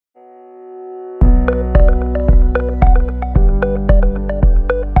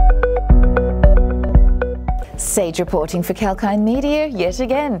Sage reporting for Kalkine Media yet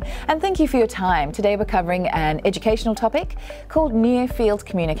again, and thank you for your time. Today we're covering an educational topic called near-field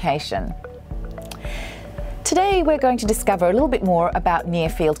communication. Today we're going to discover a little bit more about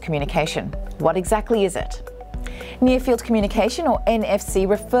near-field communication. What exactly is it? Near-field communication, or NFC,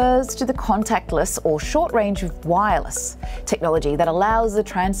 refers to the contactless or short-range wireless technology that allows the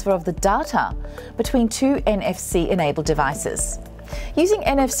transfer of the data between two NFC-enabled devices. Using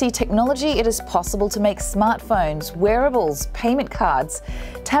NFC technology, it is possible to make smartphones, wearables, payment cards,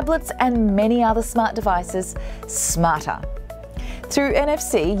 tablets and many other smart devices smarter. Through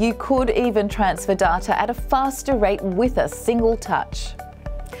NFC, you could even transfer data at a faster rate with a single touch.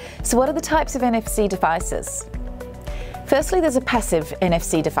 So what are the types of NFC devices? Firstly, there's a passive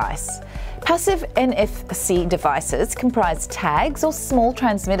NFC device. Passive NFC devices comprise tags or small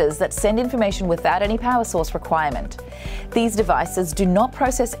transmitters that send information without any power source requirement. These devices do not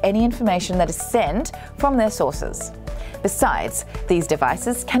process any information that is sent from their sources. Besides, these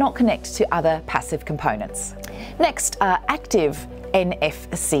devices cannot connect to other passive components. Next are active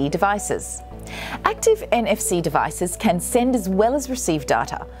NFC devices. Active NFC devices can send as well as receive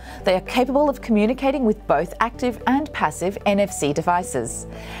data. They are capable of communicating with both active and passive NFC devices.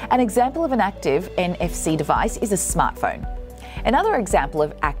 An example of an active NFC device is a smartphone. Another example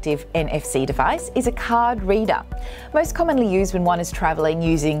of active NFC device is a card reader, most commonly used when one is travelling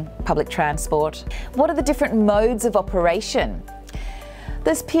using public transport. What are the different modes of operation?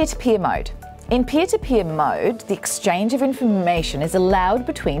 There's peer-to-peer mode. In peer-to-peer mode, the exchange of information is allowed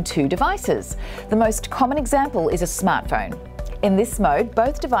between two devices. The most common example is a smartphone. In this mode,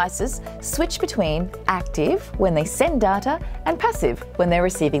 both devices switch between active when they send data and passive when they're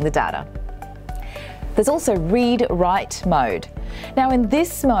receiving the data. There's also read-write mode. Now in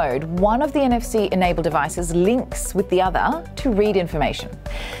this mode, one of the NFC-enabled devices links with the other to read information.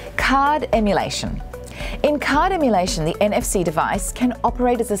 Card emulation. In card emulation, the NFC device can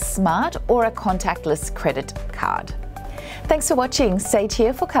operate as a smart or a contactless credit card. Thanks for watching. Sage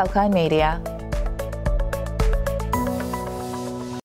here for Kalkine Media.